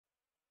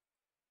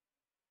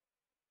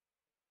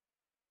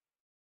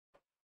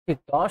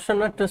torsion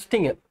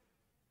twisting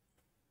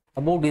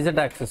about z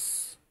axis.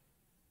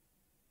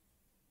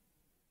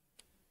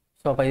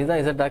 So அப்ப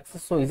இதுதான் z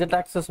axis. So z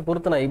axis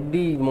பொறுத்து நான்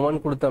எப்படி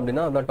மூவ்மெண்ட் கொடுத்தேன்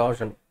அப்படின்னா அதான்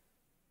டார்ஷன்.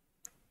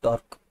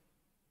 டார்க்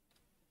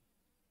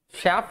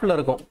ஷாஃப்ட்ல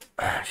இருக்கும்.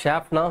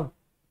 ஷாஃப்ட்னா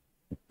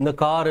இந்த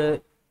காரு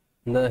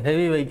இந்த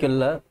heavy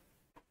வெஹிக்கிள்ல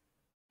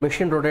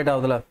machine rotate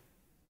ஆகுதுல,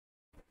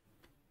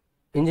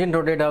 engine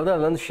rotate ஆகுது,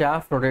 அது வந்து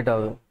ஷாஃப்ட் ரொட்டேட்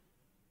ஆகுது.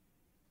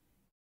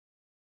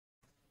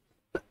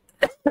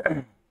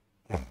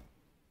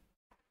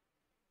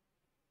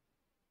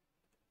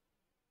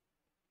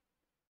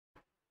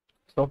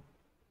 ஸோ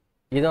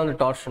இதுதான் வந்து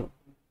டார்ஷன்.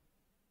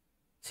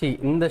 சி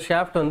இந்த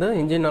ஷாஃப்ட் வந்து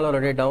இன்ஜின்னால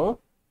ரொட்டேட் ஆகும்.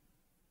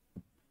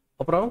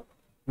 அப்புறம்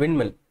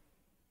விண்மில்,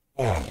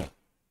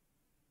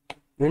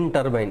 விண்ட்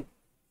டர்பைன்,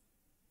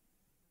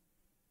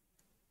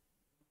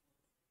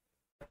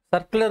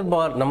 சர்க்குலர்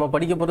பார். நம்ம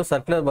படிக்க போகிற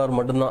சர்க்குலர் பார்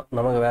மட்டும்தான்,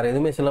 நமக்கு வேற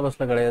எதுவுமே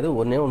சிலபஸ்ல கிடையாது.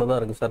 ஒன்னே ஒன்று தான்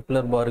இருக்கு,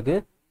 சர்க்குலர் பாருக்கு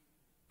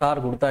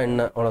கார் கொடுத்தா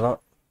என்ன, அவ்வளோதான்.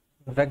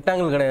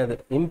 ரெக்டாங்கிள் கிடையாது.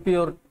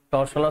 இம்பியூர்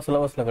டார்ஷன்லாம்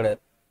சிலபஸ்ல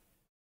கிடையாது.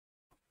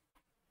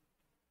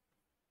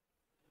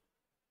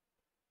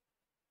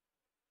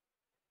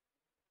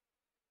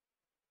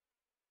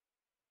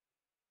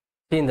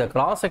 இந்த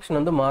கிராஸ் செக்ஷன்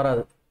வந்து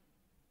மாறாது,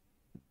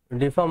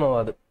 டிஃபார்ம்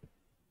ஆகாது.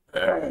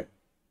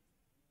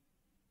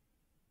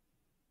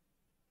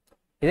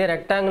 இதே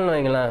ரெக்டாங்கிள்னு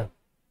வைங்களேன்,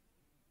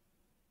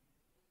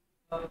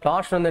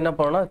 டார்ஷன் வந்து என்ன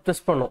பண்ணணும்னா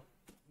ட்விஸ்ட் பண்ணும்.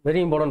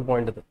 வெரி இம்பார்ட்டன்ட்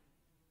பாயிண்ட் இது.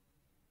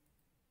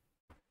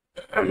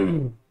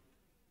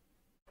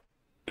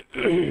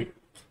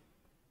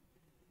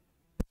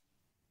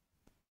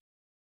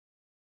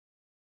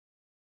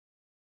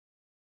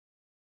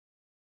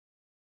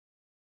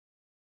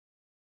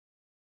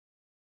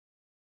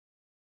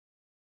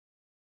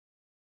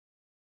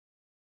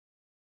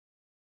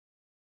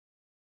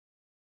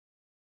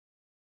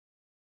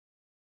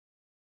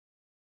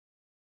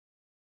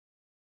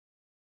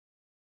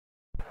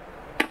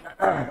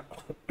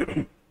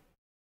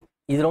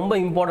 இது ரொம்ப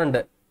இம்பார்ட்டன்ட்.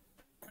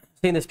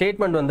 இந்த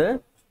ஸ்டேட்மெண்ட் வந்து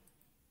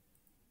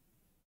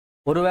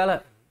ஒருவேளை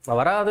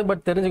வராது,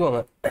 பட்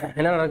தெரிஞ்சுக்கோங்க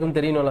என்ன நடக்கும்னு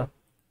தெரியணும்ல.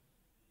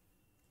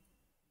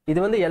 இது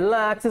வந்து எல்லா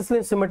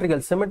ஆக்சிஸ்லயும்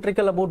சிமெட்ரிக்கல்.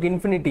 Symmetrical about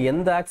infinity.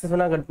 எந்த ஆக்சிஸ்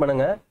வேணா கட்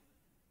பண்ணுங்க,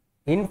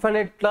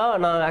 இன்ஃபினிட்லா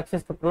நான்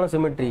ஆக்சிஸ் கட் பண்ணலாம்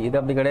சிமெட்ரி. இது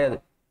அப்படி கிடையாது.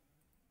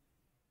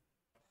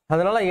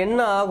 அதனால என்ன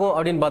ஆகும்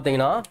அப்படின்னு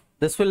பாத்தீங்கன்னா,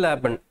 திஸ் வில்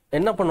ஹேப்பன்.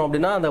 என்ன பண்ணும்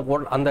அப்படின்னா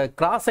அந்த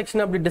கிராஸ்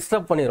செக்ஷன் அப்படி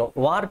டிஸ்டர்ப் பண்ணிடும்.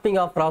 வார்பிங்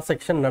ஆஃப் கிராஸ்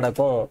செக்ஷன்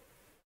நடக்கும்.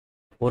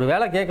 ஒரு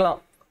வேளை கேட்கலாம்,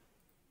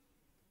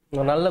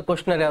 நல்ல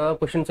கொஸ்டின் ஏதாவது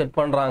கொஸ்டின் செட்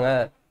பண்றாங்க,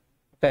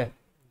 okay,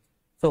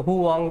 so who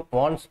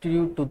wants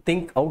you to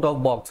think out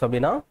of box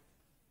அப்படின்னா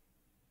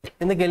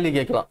இந்த கேள்வி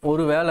கேட்கலாம்.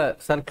 ஒரு வேளை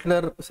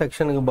சர்க்குலர்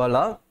செக்ஷனுக்கு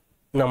பதிலாக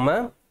நம்ம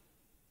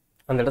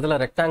அந்த இடத்துல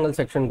ரெக்டாங்கிள்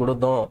செக்ஷன்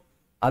கொடுத்தோம்,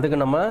 அதுக்கு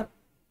நம்ம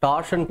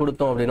டார்ஷன்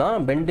கொடுத்தோம் அப்படின்னா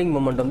பெண்டிங்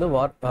மூமெண்ட் வந்து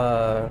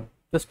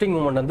ட்விஸ்டிங்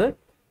மூமெண்ட் வந்து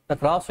இந்த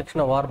கிராஸ்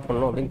செக்ஷனை வார்ப்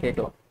பண்ணணும் அப்படின்னு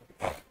கேட்கலாம்.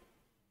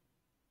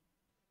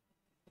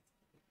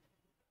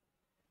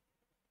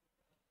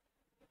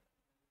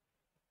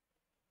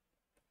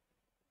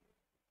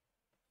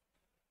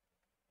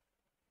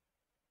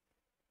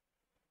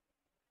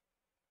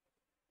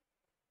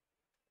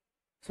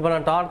 இப்போ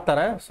நான் டார்க்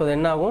தரேன். ஸோ இது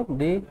என்ன ஆகும்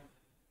இப்படி.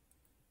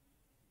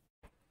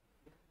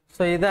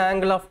 ஸோ இது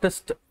ஆங்கிள் ஆஃப்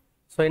ட்விஸ்ட்.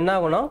 ஸோ என்ன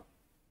ஆகும்னா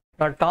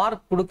நான்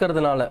டார்க்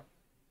கொடுக்கறதுனால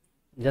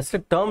ஜஸ்ட்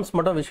டேர்ம்ஸ்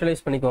மட்டும்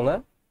விஷுவலைஸ் பண்ணிக்கோங்க.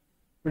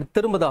 இப்படி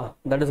திரும்புதா,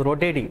 that is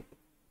rotating.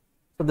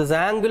 So this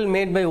angle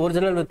made by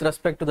original with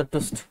respect to the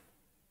twist,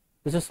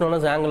 this is known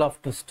as angle of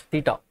twist,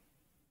 theta.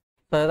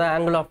 So இதுதான்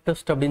angle of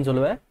twist அப்படின்னு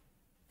சொல்லுவேன்,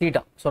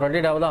 தீட்டா. ஸோ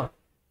ரொட்டேட் ஆகுதா.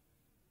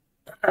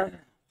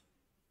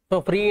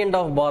 So free end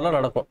of பார்ல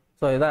நடக்கும்.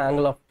 So இதுதான்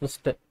angle of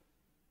twist.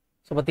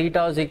 So இப்போ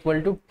theta is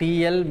equal to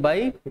TL by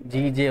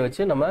GJ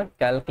வச்சு நம்ம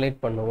கால்குலேட்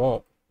பண்ணுவோம்.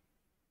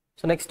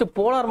 So next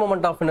polar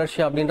moment of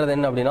inertia அப்படின்றது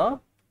என்ன அப்படின்னா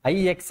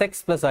IXX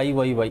 +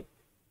 IYY.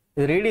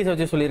 இது ரேடியஸ்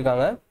வச்சு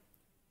சொல்லியிருக்காங்க.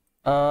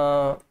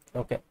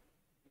 ஓகே,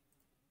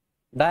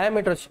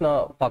 டயாமீட்டர் வச்சு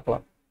நான்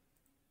பார்க்கலாம்.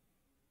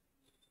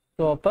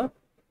 ஸோ அப்போ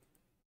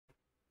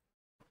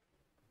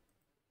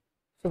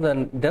the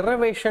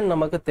derivation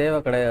நமக்கு தேவை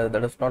கிடையாது,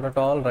 that is not at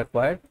all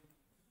required.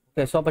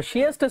 Okay, so அப்போ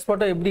shear stress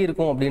மட்டும் எப்படி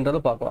இருக்கும்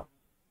அப்படின்றத பார்க்கலாம்.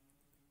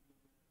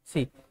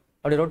 See,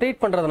 அப்படி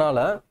ரொட்டேட் பண்றதுனால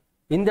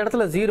இந்த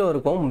இடத்துல 0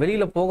 இருக்கும்,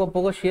 வெளியில போக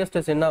போக shear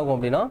stress என்ன ஆகும்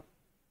அப்படின்னா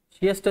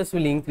shear stress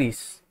will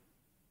increase.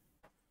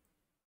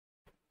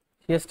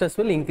 Shear stress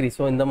will increase.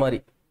 So இந்த மாதிரி.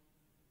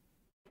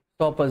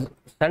 ஸோ அப்போ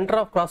சென்டர்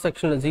ஆஃப் கிராஸ்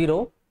செக்ஷன்ல 0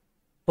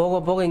 போக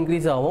போக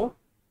இன்க்ரீஸ் ஆகும்.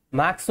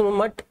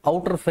 Maximum at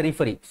outer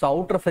periphery. So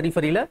outer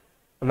பெரிஃபரியில்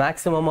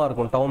மேக்ஸிமமாக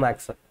இருக்கும் tau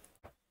max.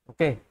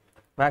 Okay,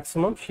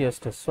 maximum shear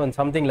stress. So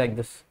something like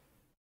this.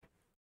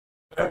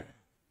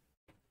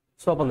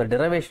 So அப்போ அந்த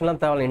டெரிவேஷன்லாம்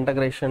தேவை,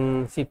 integration.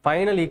 C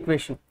final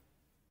equation,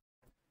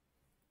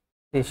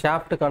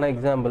 ஷாஃப்ட்டுக்கான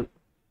example.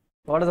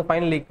 What is the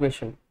final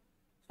equation?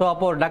 So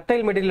அப்போ ஒரு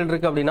டக்டைல் மெட்டீரியல்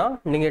இருக்குது அப்படின்னா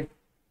நீங்கள்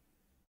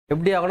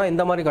எப்படி ஆகும்னா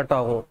இந்த மாதிரி கட்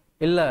ஆகும்,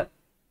 இல்லை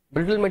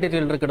பிரிட்டில்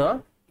மெட்டீரியல் இருக்குன்னா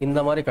இந்த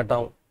மாதிரி கட்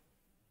ஆகும்.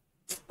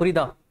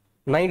 புரியுதா?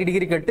 90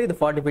 டிகிரி கட்டு, இது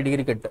 45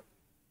 டிகிரி கட்டு.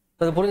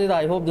 அது புரிஞ்சுதா?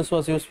 I hope this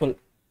was useful.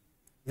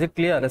 Is it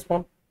clear?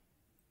 Respond.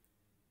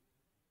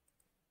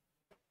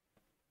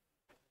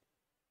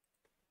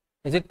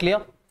 Is it clear?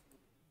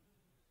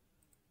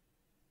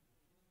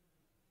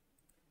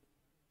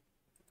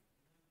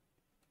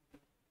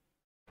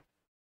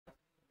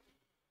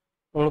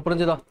 உங்களுக்கு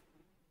புரிஞ்சுதா?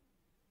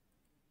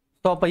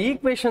 ஸோ அப்போ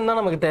ஈக்குவேஷன் தான்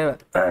நமக்கு தேவை.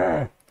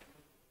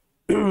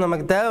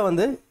 நமக்கு தேவை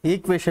வந்து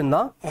ஈக்குவேஷன்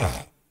தான்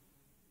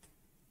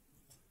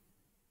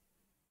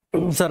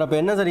சார். அப்போ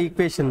என்ன sir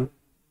equation?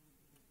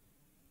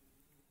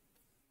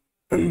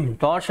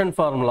 Torsion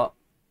formula.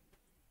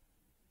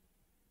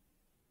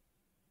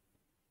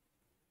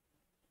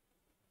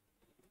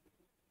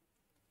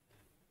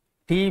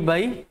 T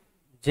by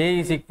J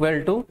is equal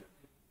to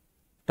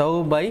tau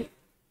by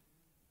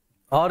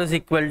R is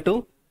equal to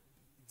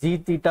G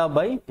theta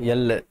by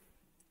L.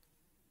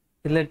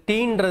 இதில்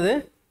Tன்றது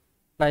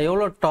நான்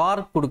எவ்வளோ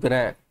டார்க்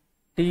கொடுக்குறேன்,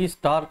 T is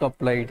torque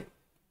applied.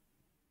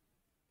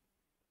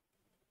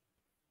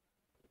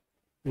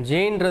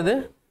 Jன்றது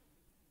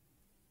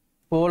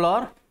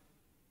polar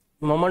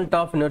moment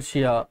of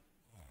inertia.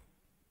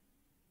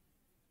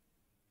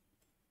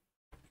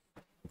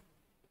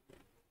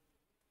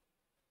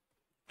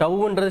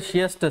 Tauன்றது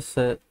shear stress.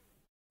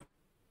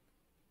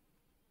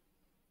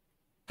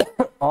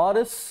 R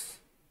is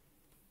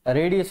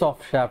radius of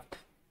shaft.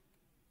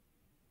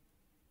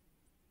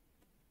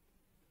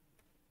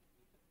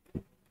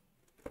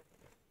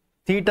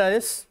 Theta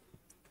is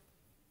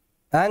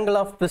angle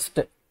of twist.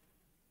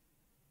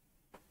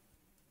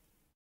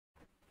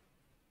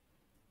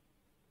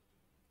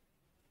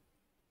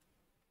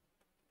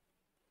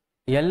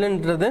 L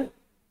என்றது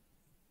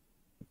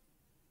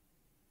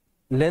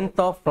length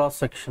of cross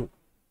section.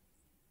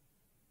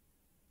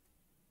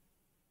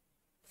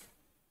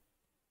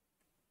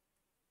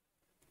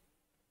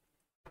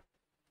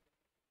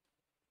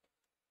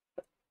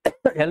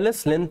 L is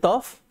length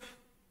of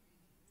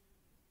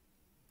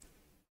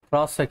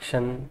cross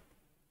section.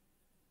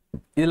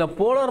 இதுல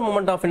polar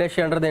moment of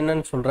inertia என்றது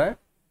என்னன்னு சொல்றேன்.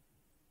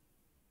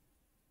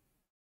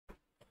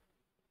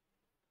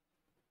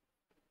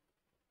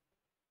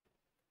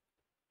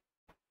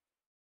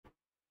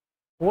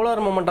 Polar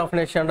moment of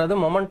inertia என்றது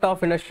moment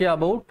of inertia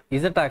about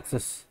z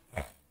axis.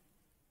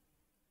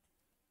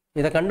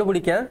 இதை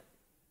கண்டுபிடிக்க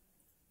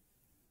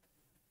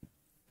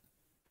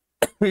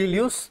we will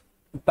use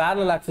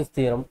parallel axis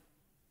theorem.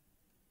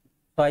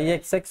 So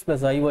Ixx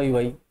plus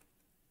Iyy.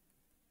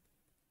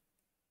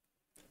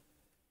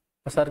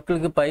 Circle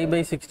க்கு pi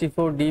by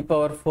 64 d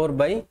power 4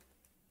 by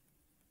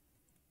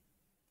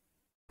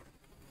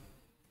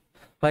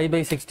pi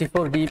by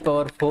 64 d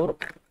power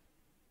 4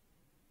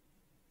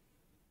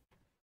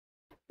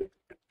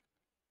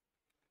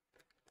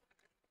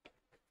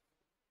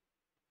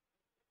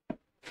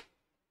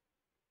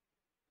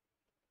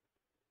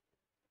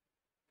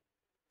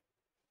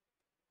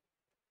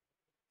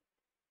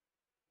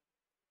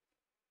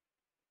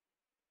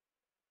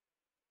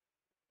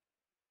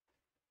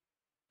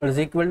 is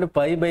equal to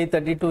pi by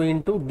 32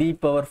 into d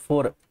power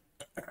 4.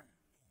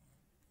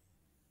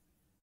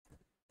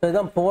 So this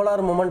is polar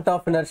moment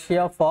of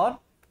inertia for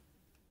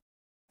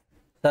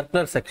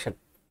circular section.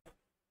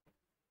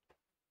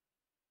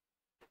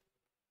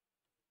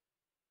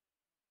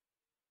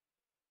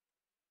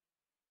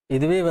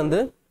 இதுவே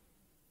வந்து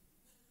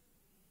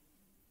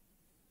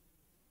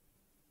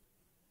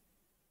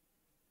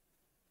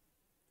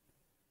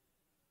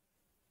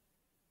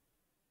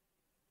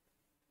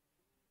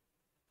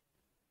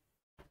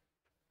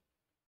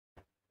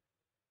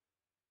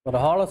ஒரு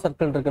hollow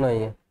circle இருக்குன்னு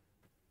வைங்க.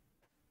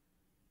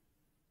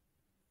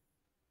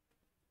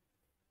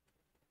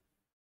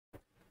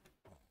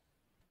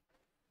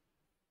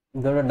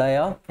 இதோட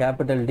டயா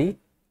capital D,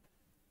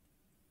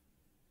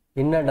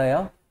 inner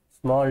டயா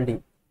small D.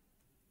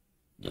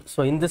 So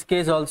in this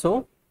case also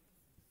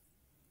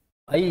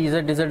Izz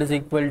is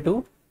equal to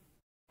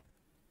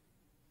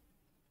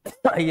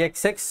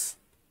Ixx.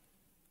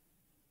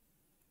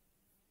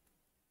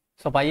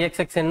 So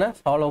Ixx என்ன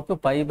ஹாலோக்கு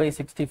pi by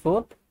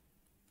 64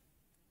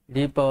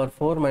 d power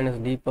 4 minus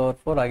d power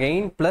 4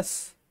 again plus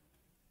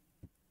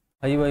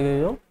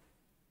Iyy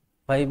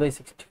pi by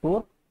 64.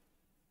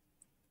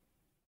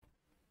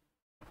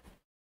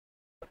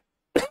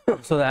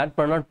 So that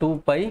பண்ணா 2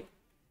 pi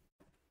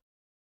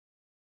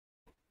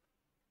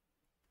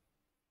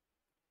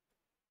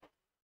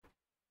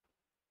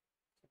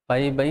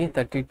pi by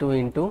 32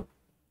 into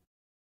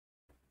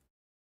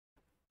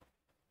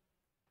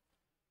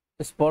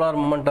this polar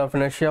moment of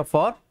inertia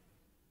for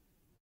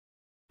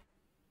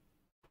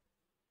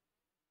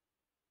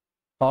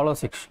hollow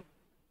section.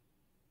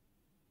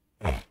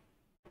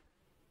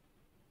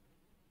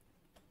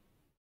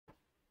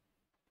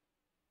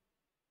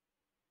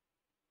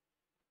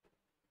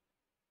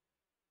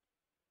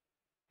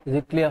 Is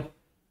it clear?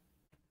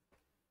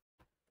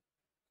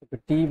 So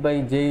T by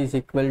J is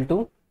equal to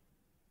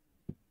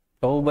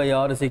tau by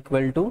R is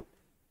equal to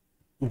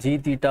G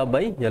theta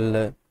by L.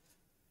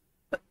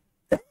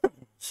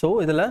 So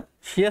இதில்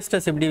shear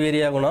stress எப்படி vary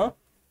ஆகும்னா,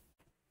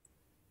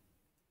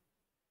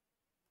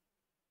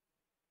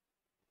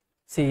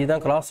 see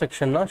இதான் cross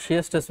section னா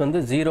shear stress வந்து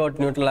 0 at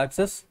neutral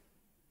axis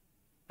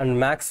and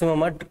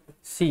maximum at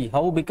C.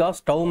 How? Because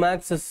tau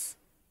max is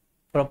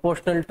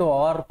proportional to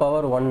r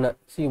power 1.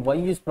 See, y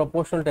is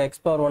proportional to x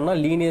power 1 na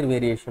linear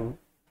variation.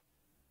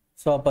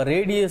 So அப்ப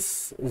radius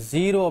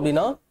 0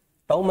 அப்படினா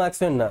tau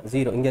maximum என்ன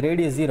 0. இங்க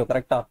radius 0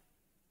 கரெக்ட்டா?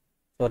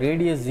 So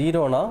radius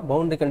 0 na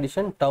boundary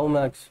condition tau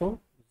maximum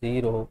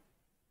 0.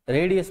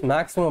 Radius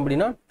maximum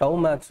அப்படினா tau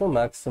maximum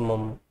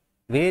maximum.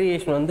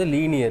 Variation வந்து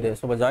linear.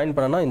 So இப்ப join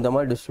பண்ணனா இந்த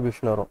மாதிரி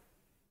distribution வரும்.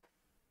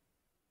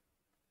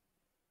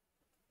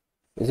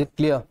 Is it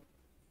clear?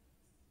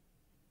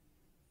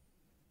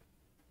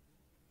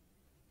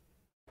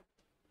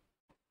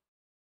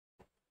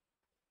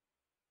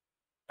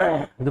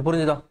 இது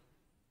புரிஞ்சுதா?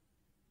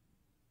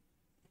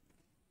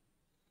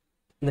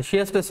 இந்த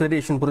shear stress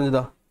variation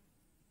புரிஞ்சுதா?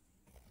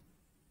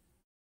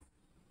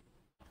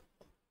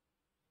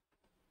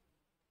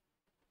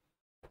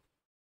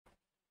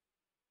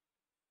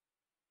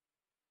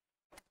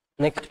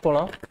 நெக்ஸ்ட்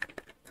போலாம்.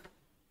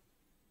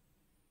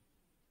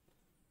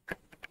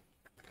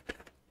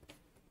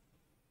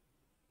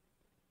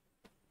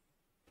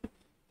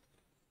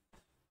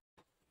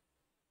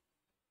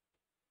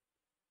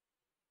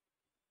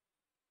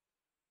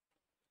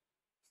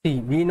 See,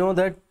 we know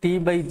that T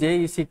by J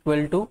is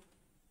equal to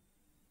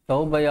tau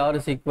by R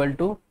is equal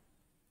to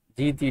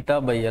G theta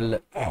by L.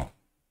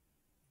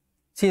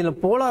 See, இதுல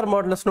polar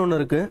modulus னு ஒன்னு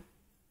இருக்கு.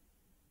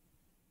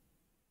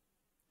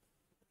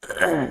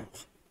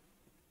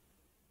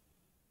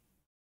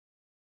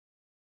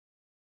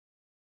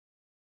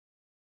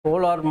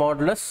 Polar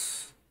modulus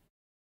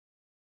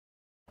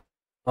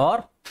or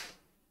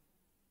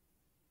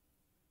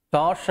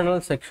torsional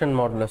section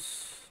modulus.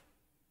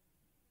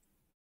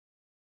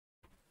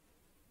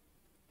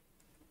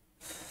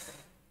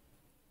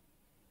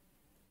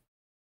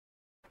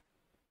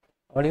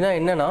 அப்படினா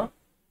என்னன்னா,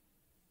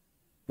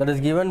 that is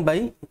given by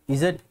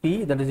Zp,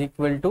 that is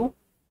equal to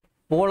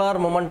polar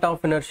moment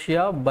of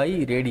inertia by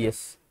radius.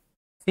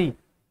 See,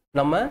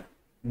 நம்ம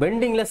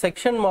bendingல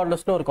section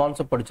modulus னு ஒரு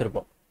concept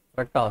படிச்சிருப்போம்.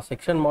 கரெக்ட்டா?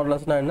 section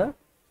modulus னா என்ன?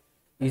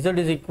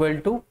 Z is equal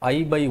to I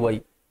by Y.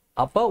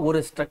 அப்ப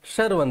ஒரு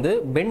ஸ்ட்ரக்சர் வந்து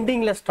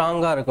bendingல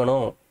ஸ்ட்ராங்கா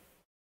இருக்கணும்.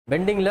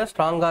 bendingல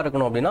ஸ்ட்ராங்கா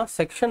இருக்கணும் அப்படினா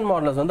section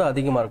modulus வந்து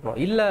அதிகமா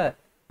இருக்கணும். இல்ல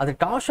அது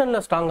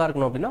torsionல ஸ்ட்ராங்கா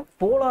இருக்கணும் அப்படினா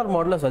polar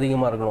modulus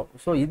அதிகமா இருக்கணும்.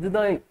 சோ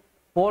இதுதான்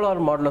polar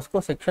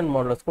modulusக்கும் section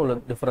modulusக்கும் உள்ள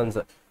டிஃபரன்ஸ்.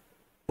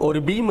 ஒரு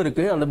பீம்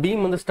இருக்கு, அந்த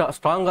பீம் வந்து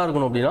ஸ்ட்ராங்கா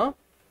இருக்கணும் அப்படினா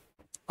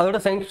அதோட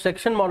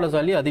செக்ஷன் மாடுலஸ்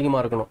வேல்யூ அதிகமா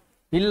இருக்கணும்.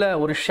 இல்ல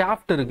ஒரு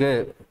ஷாஃப்ட் இருக்கு,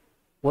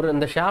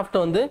 இந்த ஷாஃப்ட்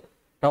வந்து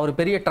நான் ஒரு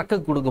பெரிய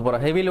ட்ரக்குக்கு கொடுக்க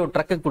போறேன், ஹெவி லோட்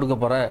ட்ரக்குக்கு கொடுக்க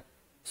போறேன்.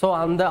 ஸோ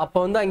அப்போ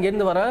வந்து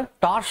அங்கேருந்து வர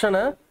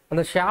டார்ஷனை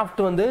அந்த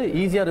ஷாஃப்ட் வந்து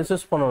ஈஸியாக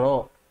ரெசிஸ்ட்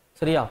பண்ணணும்.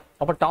 சரியா?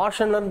 அப்போ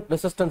டார்ஷன்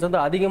ரெசிஸ்டன்ஸ்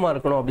வந்து அதிகமாக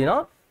இருக்கணும் அப்படின்னா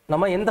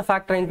நம்ம எந்த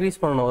ஃபேக்டரை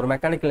இன்க்ரீஸ் பண்ணணும் ஒரு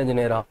மெக்கானிக்கல்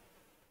இன்ஜினியரா?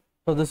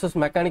 So this is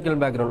mechanical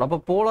background. அப்போ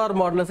போலார்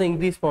மாடுலஸை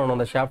இன்க்ரீஸ் பண்ணணும்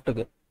அந்த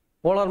ஷாஃப்ட்டுக்கு.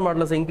 போலார்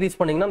மாடுலஸை இன்க்ரீஸ்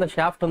பண்ணிங்கன்னா அந்த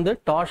ஷாஃப்ட் வந்து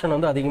டார்ஷன்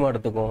வந்து அதிகமாக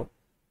எடுத்துக்கும்.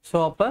 ஸோ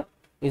அப்போ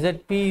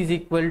Zp is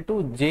equal to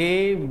J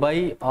by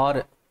R.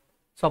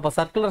 So அப்போ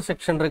சர்க்குலர்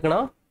செக்ஷன் இருக்குன்னா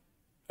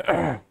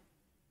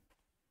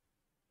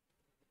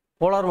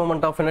போலார்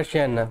மொமெண்ட் ஆஃப்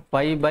இனர்ஷியா என்ன?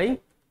 By by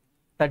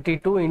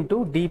 32 into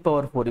d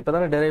power 4. இப்போ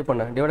தானே டெரைவ்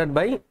பண்ண, divided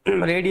by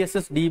radius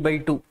is d by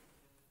 2.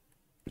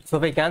 So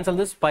if I cancel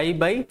this, pi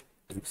by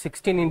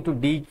 16 into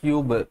d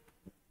cube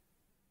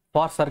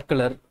for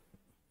circular,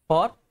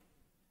 for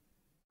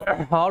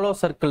hollow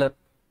circular,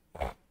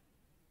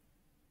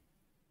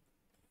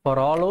 for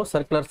hollow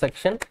circular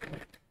section.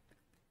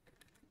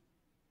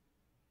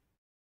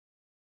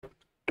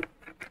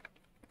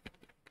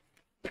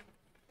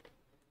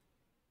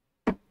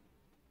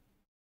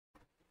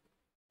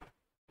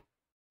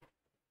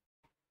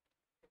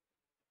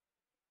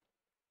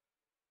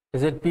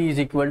 Zp is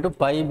equal to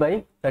pi by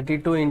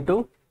 32 into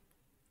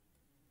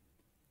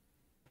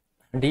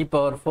d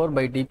power 4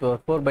 by d power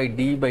 4 by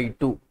d by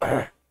 2.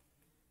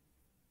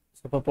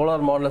 So for polar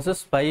modulus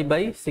is pi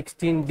by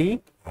 16d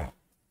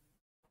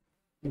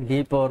d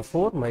power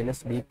 4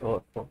 minus d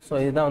power 4. So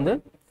this is the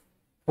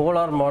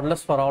polar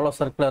modulus for hollow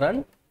circular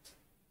and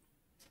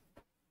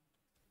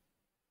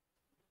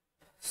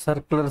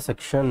circular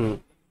section.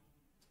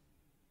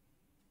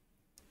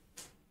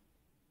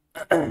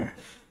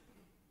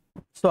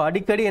 So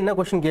அடிக்கடி என்ன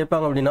question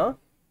கேட்பாங்க அப்படினா,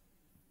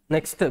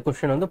 next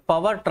question வந்து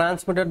power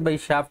transmitted by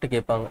shaft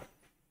கேட்பாங்க.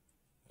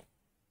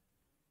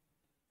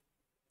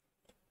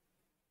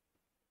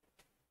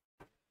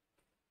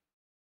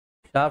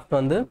 Shaft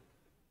வந்து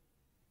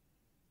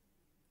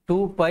 2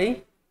 pi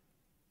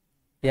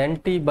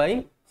nt by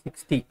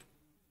 60,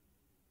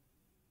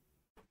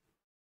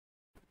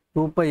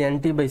 2 pi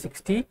nt by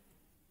 60.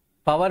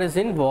 power is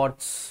in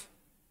watts.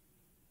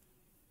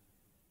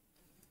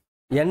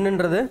 n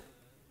என்றது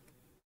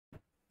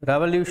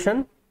revolution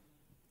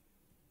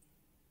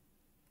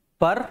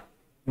per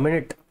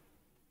minute.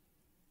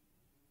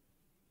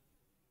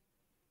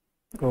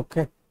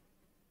 Okay.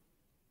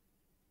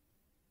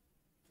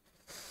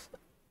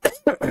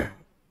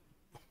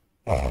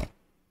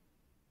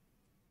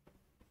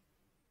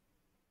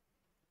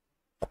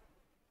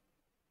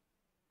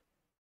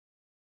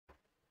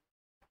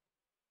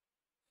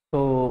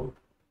 So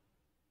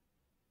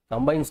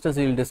combined stress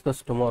we will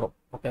discuss tomorrow.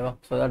 Okay,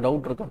 so that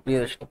doubt irukku,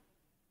 clear.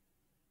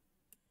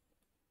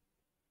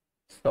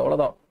 So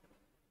அவ்வளோதான்.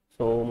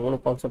 So 3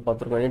 concept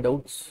பார்த்துருக்கோம். Any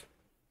doubts?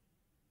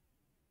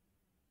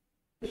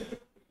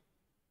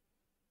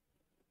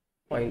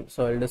 Fine. So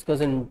I'll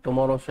discuss இன்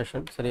tomorrow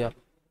session. சரியா?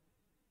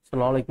 So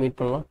நாளைக்கு meet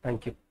பண்ணலாம்.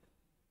 Thank you.